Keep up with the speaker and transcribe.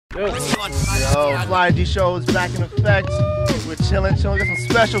Yo, Fly D Show is back in effect. We're chilling. We got some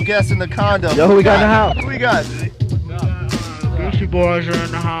special guests in the condo. Yo, who we got in the house? Who we got? Beastie Boys are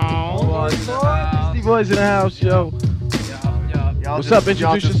in the house. Beastie Boys in the house, yo. What's up?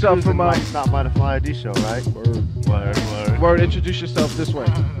 Introduce yourself from Stop by the Fly D Show, right? Word. Introduce yourself this way.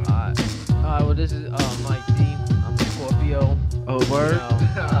 Alright, well this is Mike D. I'm a Scorpio. Oh, word.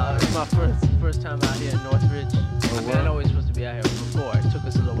 It's my first time out here in Northridge. I know we were supposed to be out here before. It took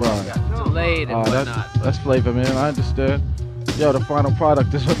us a little while. We got delayed and whatnot. That's flavor, man. I understand. Yo, the final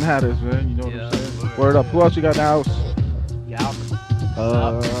product is what matters, man. You know what I'm saying? Word up. Who else you got in the house?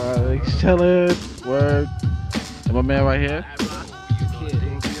 He's chilling. Word. And my man right here.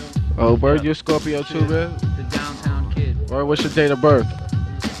 Oh, word. You're a Scorpio too, man. The downtown kid. Word. What's your date of birth?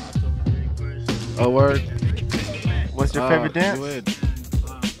 Oh, word. What's your favorite dance?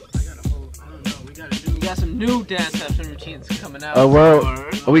 We got some new dance steps and routines coming out. Oh, word.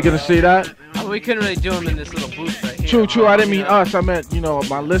 Are we gonna see that? We couldn't really do them in this little booth right here. True. I didn't mean us. I meant, you know,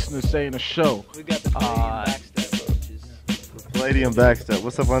 my listeners saying a show. We got the backstep, which is Palladium backstep.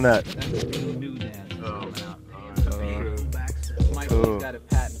 What's up on that? that's the new dance coming out. Michael's got it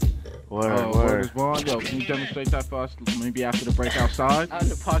patented. Word is born. Yo, can you demonstrate that for us? Maybe after the break outside? Out in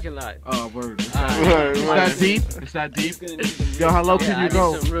the parking lot. Oh, word. Is that deep? Is that deep? Yo, how low can you go?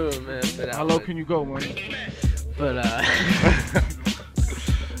 I need some room, man, for that How low one. can you go, man? But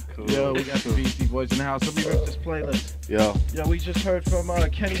Yo, we got the Beastie Boys in the house. Let me rip this playlist. Yo, we just heard from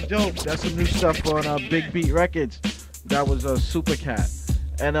Kenny Dope. That's some new stuff on Big Beat Records. That was Super Cat.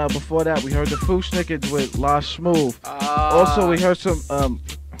 And before that, we heard the Fushnickets with La Smooth. Also, we heard some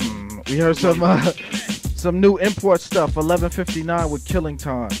new import stuff. 11:59 with Killing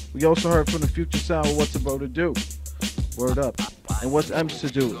Time. We also heard from the Future Sound with What's About to Do. Word up. And what's M's to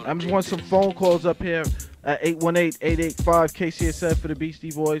do? M's wants some phone calls up here at 818-885-KCSN for the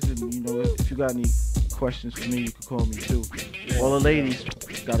Beastie Boys. And you know, if you got any questions for me, you can call me too. All the ladies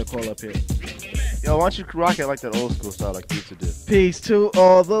gotta call up here. why don't you rock it like that old school style like you used to do? Peace to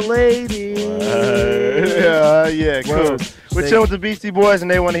all the ladies. Yeah, cool. Word. We're chilling with the Beastie Boys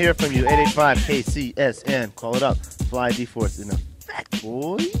and they want to hear from you. 885-KCSN. Call it up. Fly D-Force in effect,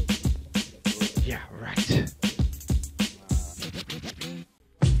 boy. Yeah, right.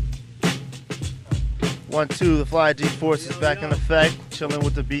 1-2, the Fly D-Force is back in effect. Chilling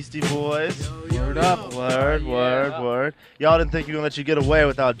with the Beastie Boys. Word up. Word. Y'all didn't think you were going to let you get away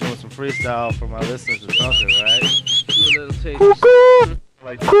without doing some freestyle for my listeners or something, right? do a little taste.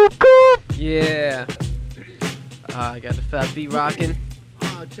 Yeah. I got the fat beat rocking.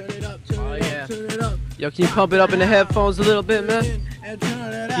 Turn it up, turn it up. Yo, can you pump it up in the headphones a little bit, man? And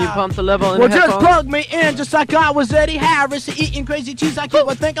turn it Can you out. pump the level in Well, the just headphones? plug me in just like I was Eddie Harris. Eating crazy cheese like you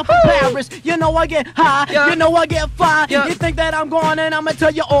would think I'm from Paris. You know I get high, you know I get fly. You think that I'm going and I'ma tell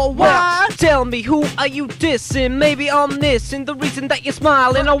you all why. Tell me, who are you dissing? Maybe I'm missing the reason that you're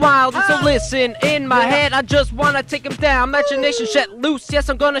smiling a while. So listen, in my head, I just wanna take him down. Imagination shut loose, yes,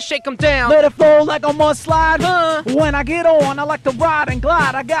 I'm gonna shake him down. Let it flow like a mud slide. When I get on, I like to ride and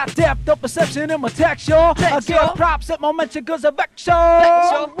glide. I got depth of perception in my texture. I get props at my mention cause of extra.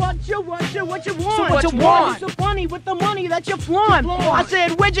 What you want? So what you You're want? so funny with the money that you flaunt. I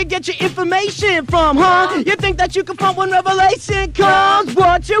said, where'd you get your information from, huh? You think that you can find when revelation comes?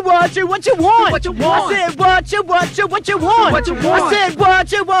 What you want? What you want? I said, what you want? What you want? I said,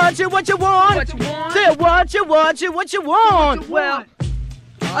 what you want? What you want? Said, what you want? Well,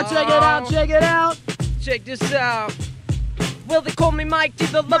 Check it out. check this out. Well, they call me Mike D,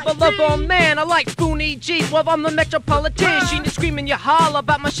 the lover, man. I like Spoonie G, well, I'm the metropolitan. You're screaming, you holler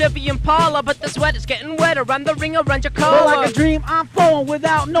about my Chevy Impala, but the sweat is getting wetter, I'm the ring around your collar. Well, like a dream, I'm flowing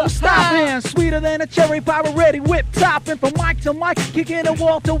without no stopping. Sweeter than a cherry pie, ready whip topping. From mic to mic, kicking it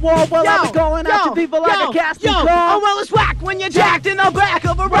wall to wall. Well, I be going out to people like a casting call. Oh, well, it's whack when you're jacked in the back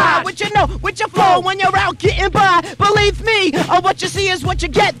of a ride. With your flow when you're out getting by. Believe me, what you see is what you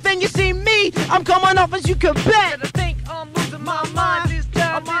get. Then you see me, I'm coming off as you can bet. I think I'm losing my mind this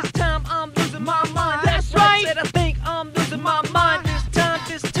time I'm losing my mind. That's right. I said I think I'm losing my mind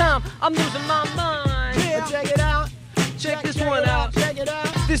this time I'm losing my mind. Yeah. Check it out. Check this one out. Check it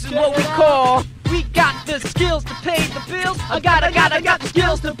out. This is what we call. We got the skills to pay the bills. I got the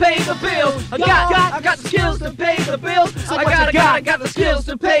skills to pay the bills. I got the skills to pay the bills. I got the skills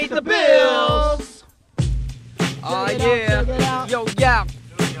to pay the bills. Oh yeah. Yo, yeah.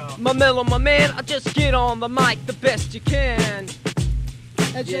 My mellow, my man, I just get on the mic the best you can.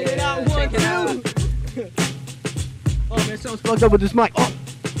 And check it out, check it out. Oh man, someone's fucked up with this mic. Don't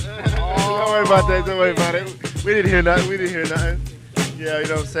worry about that. Don't worry about it. We didn't hear nothing. Yeah, you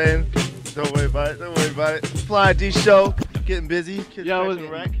know what I'm saying? Don't worry about it. Fly D Show. getting busy. Kids Wrecking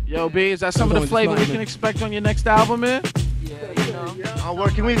Wreck. Yo, B, is that some of the flavor we can expect on your next album, man? Yeah, you know.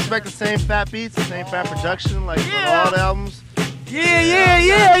 Can we expect the same fat beats, the same fat production, like on all the albums?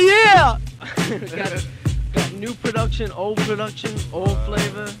 Yeah. got new production, old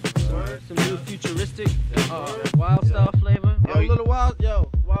flavor, some new futuristic, wild style flavor. Wild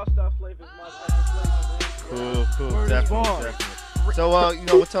style flavor is my type of flavor, man. Cool. Word is Definitely. born. So, tell us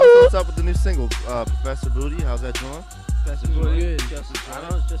what's up with the new single, Professor Booty. How's that doing? Professor Booty, it's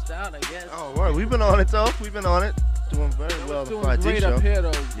just out, I guess. Oh, right. We've been on it, though. We've been on it. Doing very well. The Doing 5D great show. up here,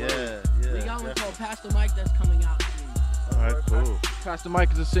 though. Yeah. We got one called Pastor Mike that's coming out soon. All right, cool. Pastor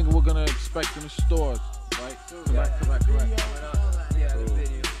Mike is a single we're gonna expect in the stores, right? Correct. Yeah, the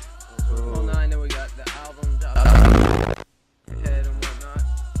video. Cool. 09, then we got the album head and whatnot.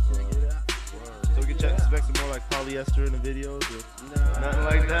 So we can expect some more like polyester in the videos? Or nothing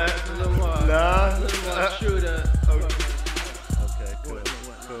like that? A little more. Nah? A little more true to. Okay, cool,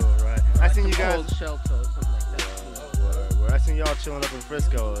 right. I seen you guys. Cold shelter or something like that. Word. I seen y'all chilling up in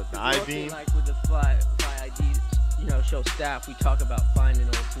Frisco at the I-Beam. Like with the Fly ID, show staff, we talk about finding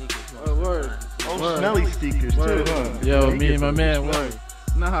old sneakers. Word. Smelly sneakers too, huh? Yo, me and my man, word.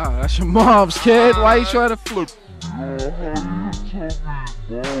 Nah, that's your mom's kid. Why you trying to fluke? Anywhere,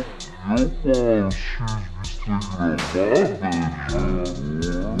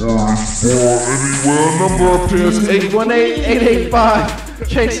 number up here is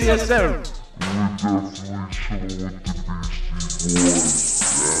 818-885-KCSUN.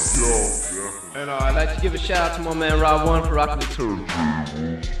 And I'd like to give a shout out to my man Rob One for rocking the tour.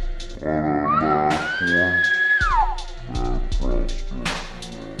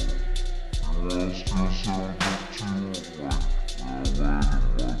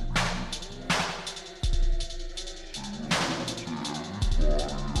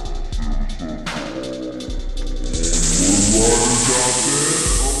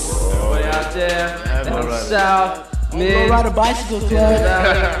 Everybody out there, down south, mid, Ride a bicycle club.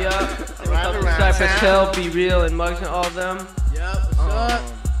 yeah. Cypress Hill, Be Real, and Muggs and all of them. Yep, what's up?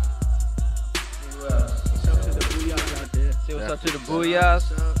 What's up to the booyahs out there? Say what's up to the booyahs.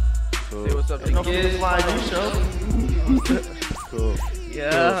 Cool. Say what's up to kids. Fly D show. Cool.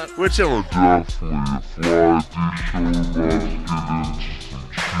 Yeah. We're chilling.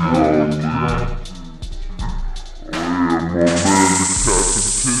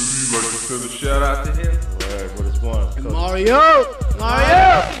 Send a shout out to him. What is one? Mario!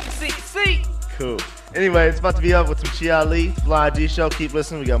 See. Cool. Anyway, it's about to be up with some Chia Lee, Fly D show. Keep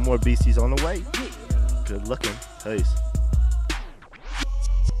listening. We got more beasties on the way. Good looking. Peace.